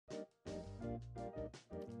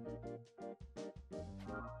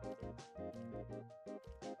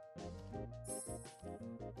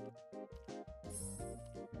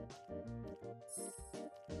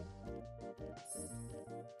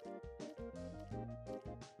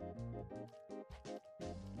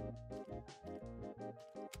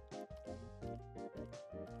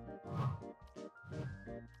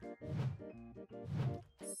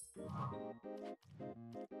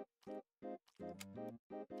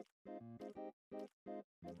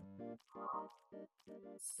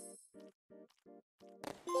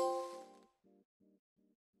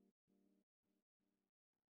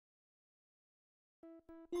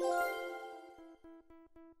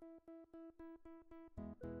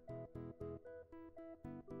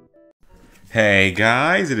Hey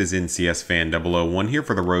guys, it is NCS Fan 001 here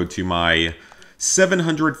for the road to my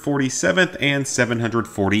 747th and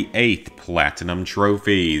 748th Platinum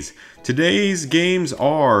Trophies. Today's games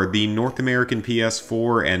are the North American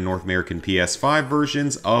PS4 and North American PS5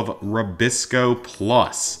 versions of Rabisco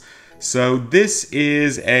Plus. So this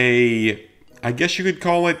is I guess you could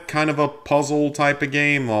call it kind of a puzzle type of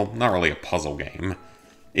game. Well, not really a puzzle game.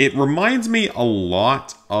 It reminds me a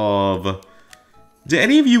lot of... Do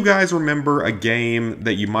any of you guys remember a game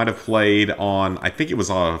that you might have played on, I think it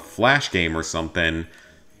was a Flash game or something,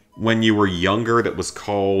 when you were younger that was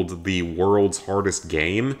called the World's Hardest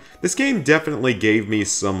Game? This game definitely gave me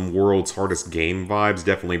some World's Hardest Game vibes,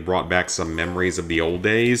 definitely brought back some memories of the old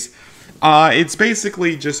days. It's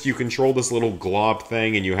basically just you control this little glob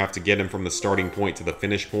thing and you have to get him from the starting point to the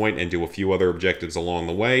finish point and do a few other objectives along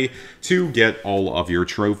the way to get all of your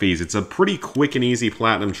trophies. It's a pretty quick and easy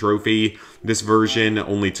Platinum trophy. This version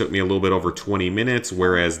only took me a little bit over 20 minutes,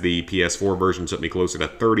 whereas the PS4 version took me closer to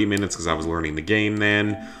 30 minutes because I was learning the game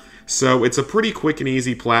then. So it's a pretty quick and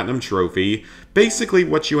easy Platinum trophy. Basically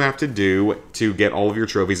what you have to do to get all of your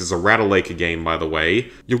trophies is a Rattlelake game, by the way.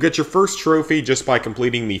 You'll get your first trophy just by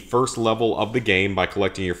completing the first level of the game by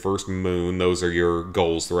collecting your first moon. Those are your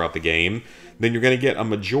goals throughout the game. Then you're going to get a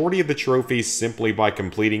majority of the trophies simply by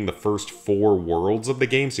completing the first 4 worlds of the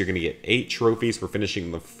game. So you're going to get 8 trophies for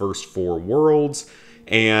finishing the first 4 worlds.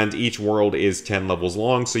 And each world is 10 levels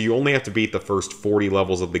long, so you only have to beat the first 40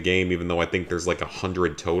 levels of the game, even though I think there's like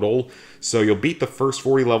 100 total. So you'll beat the first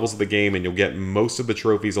 40 levels of the game, and you'll get most of the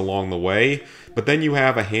trophies along the way. But then you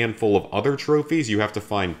have a handful of other trophies. You have to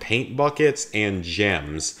find paint buckets and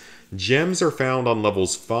gems. Gems are found on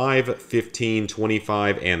levels 5, 15,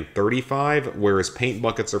 25, and 35, whereas paint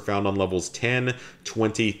buckets are found on levels 10,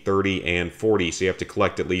 20, 30, and 40. So you have to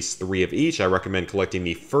collect at least 3 of each. I recommend collecting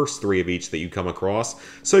the first 3 of each that you come across,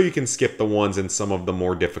 so you can skip the ones in some of the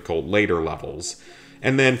more difficult later levels.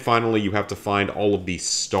 And then finally, you have to find all of the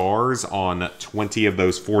stars on 20 of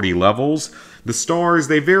those 40 levels. The stars,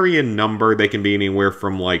 they vary in number. They can be anywhere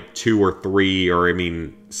from like 2 or 3, or I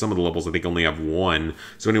mean, some of the levels I think only have 1.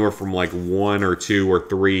 So anywhere from like 1 or 2 or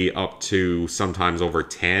 3 up to sometimes over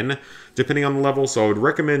 10, depending on the level. So I would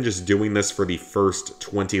recommend just doing this for the first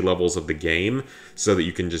 20 levels of the game so that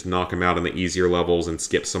you can just knock them out in the easier levels and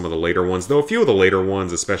skip some of the later ones. Though a few of the later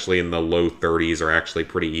ones, especially in the low 30s, are actually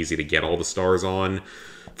pretty easy to get all the stars on.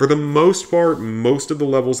 For the most part, most of the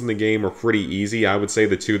levels in the game are pretty easy. I would say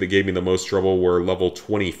the 2 that gave me the most trouble were level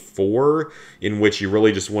 24, in which you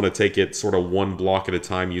really just want to take it sort of 1 block at a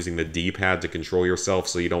time using the D-pad to control yourself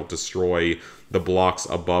so you don't destroy the blocks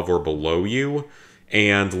above or below you.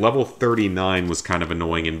 And level 39 was kind of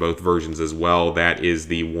annoying in both versions as well. That is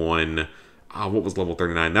the one... what was level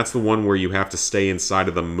 39? That's the one where you have to stay inside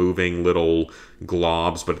of the moving little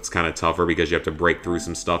globs, but it's kind of tougher because you have to break through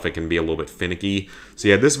some stuff. It can be a little bit finicky. So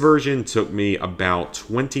yeah, this version took me about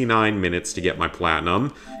 29 minutes to get my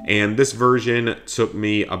Platinum, and this version took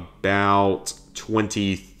me about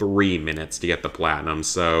 23 minutes to get the Platinum.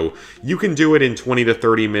 So you can do it in 20 to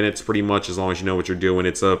 30 minutes pretty much as long as you know what you're doing.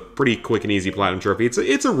 It's a pretty quick and easy Platinum trophy.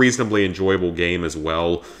 It's a reasonably enjoyable game as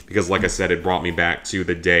well because, like I said, it brought me back to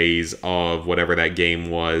the days of whatever that game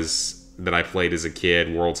was that I played as a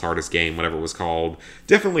kid, World's Hardest Game, whatever it was called.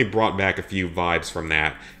 Definitely brought back a few vibes from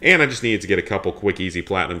that. And I just needed to get a couple quick, easy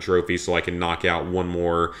Platinum trophies so I can knock out one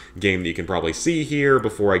more game that you can probably see here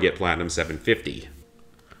before I get Platinum 750.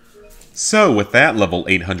 So with that, level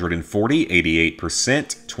 840,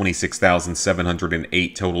 88%,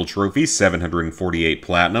 26,708 total trophies, 748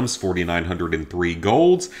 platinums, 4,903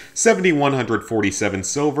 golds, 7,147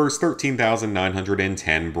 silvers,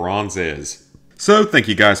 13,910 bronzes. So thank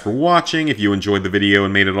you guys for watching. If you enjoyed the video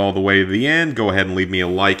and made it all the way to the end, go ahead and leave me a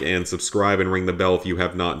like and subscribe and ring the bell if you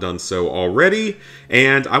have not done so already.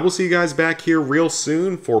 And I will see you guys back here real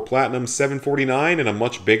soon for Platinum 749 and a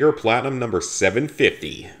much bigger Platinum number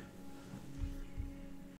 750.